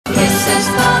is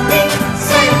for me.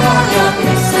 Say all your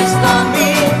kisses for me.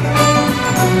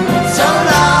 So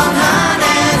long,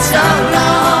 honey, so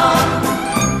long.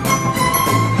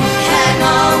 Hang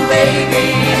on, baby,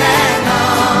 hang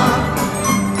on.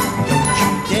 Don't you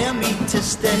dare me to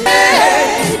stay.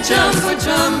 Hey, Djambo,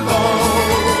 Djambo.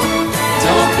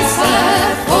 Don't be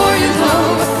sad, for you know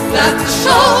that the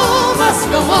show must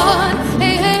go on.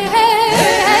 Hey, hey, hey,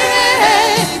 hey, hey,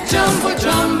 hey, Djambo,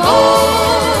 Djambo.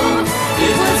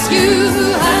 It was you who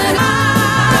had I.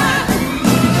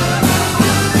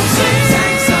 Sing,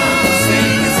 sang, song,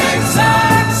 sing, sang,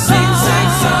 song, sing, sang,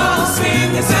 song,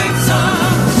 sing, sang, song.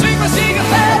 Sing, maar zingen,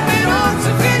 met ons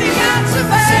en vind ik aan ze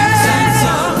bij. Sing, sang,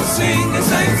 song, sing,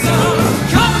 sang, song.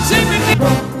 Come and sing with me.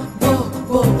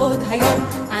 Bo, hayo,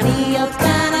 ani от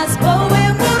нас bo,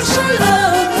 Emor,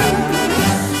 Shalom,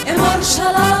 Emor,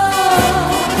 Shalom.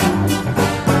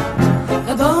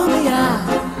 Abonia,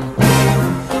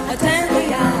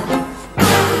 Atenia,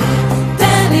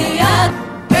 Atenia.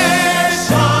 Des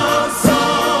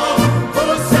chansons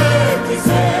pour ceux qui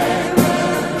s'aiment,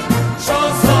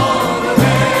 chansons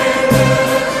nouvelles,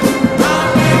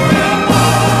 avec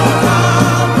amour,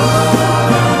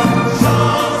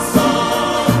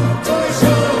 chansons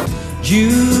toujours.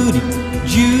 Judy,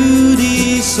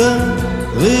 Judy se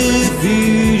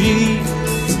réfugie.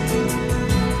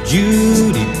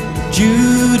 Judy,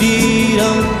 Judy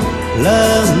dans la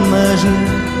magie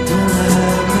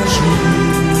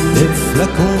des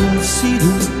flacons si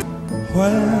doux.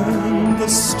 When the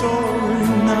story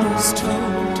now is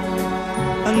told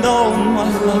and all my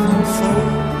love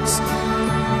unfolds,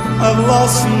 I've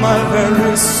lost my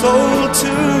very soul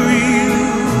to you.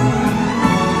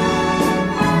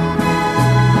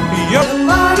 Your The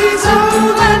party's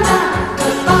over now,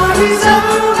 the party's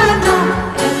over now.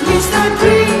 At least our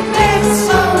dream is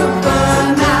over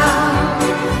now.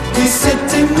 He's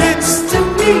sitting next to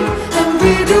me, and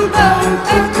we do both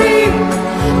agree.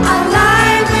 Our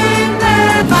life in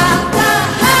there, Mata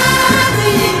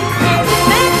Hari.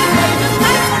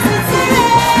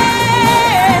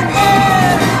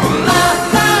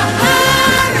 Mata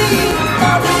Hari,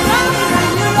 all the colors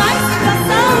in your eyes are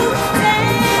so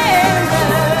tender.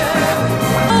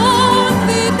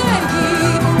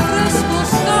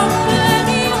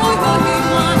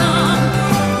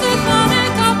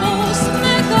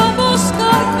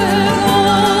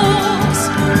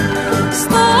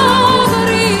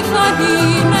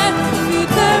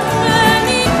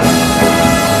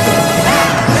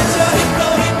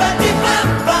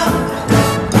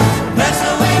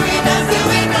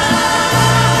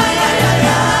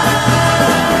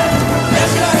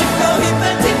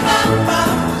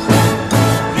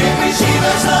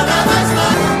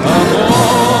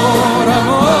 Amor,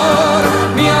 amor,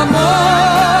 mi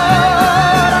amor,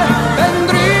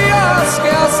 tendrías que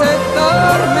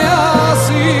aceptarme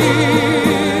así.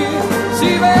 Si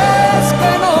ves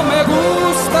que no me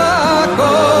gusta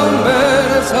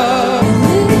conversar,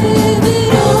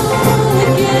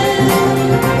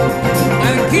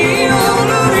 anch'io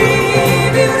lo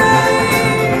rivivrei,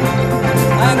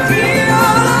 anch'io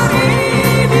lo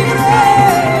rivivrei.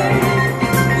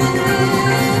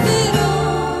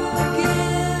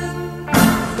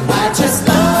 I just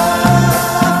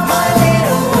love my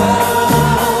little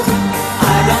world.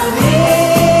 I don't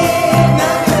need no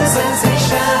new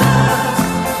sensations.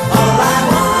 All I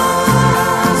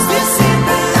want's this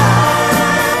simple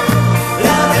life,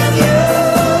 loving you.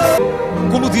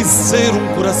 como dizer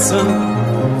coração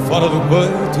fora do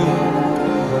peito.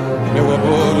 Meu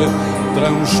amor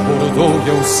transbordou e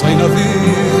eu sem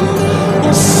navio.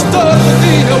 Gostar de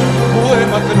ti é um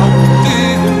poema que não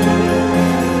digo,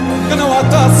 que não há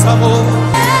taça amor.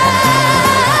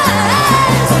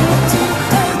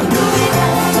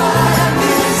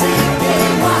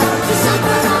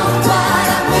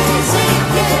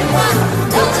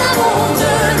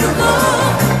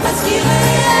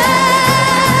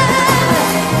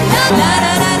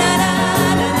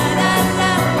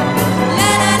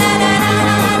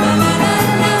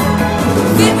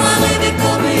 Fais-moi rêver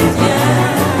comédien,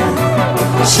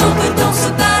 chante dans ce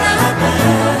balade,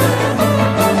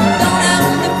 dans la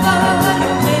ronde folle,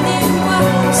 emmenez-moi.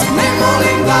 Memo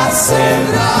linda se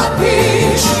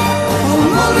rapiš,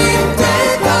 molim te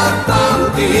da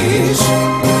pamtiš,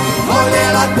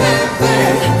 voljela tebe,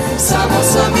 samo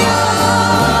sam ja.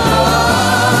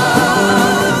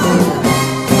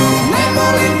 Memo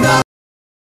linda.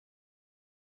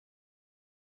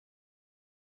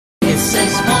 This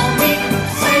is for me,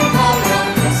 say for your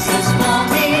kisses for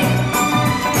me.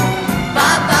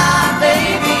 Bye bye,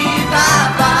 baby, bye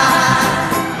bye.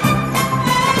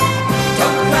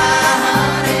 Don't cry,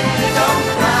 honey, don't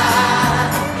cry.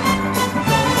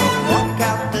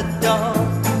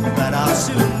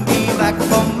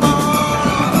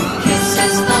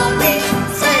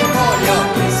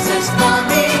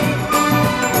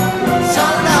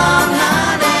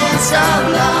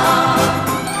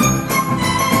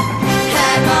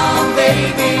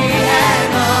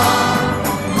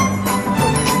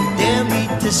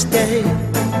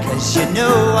 'cause you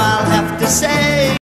know I'll have to say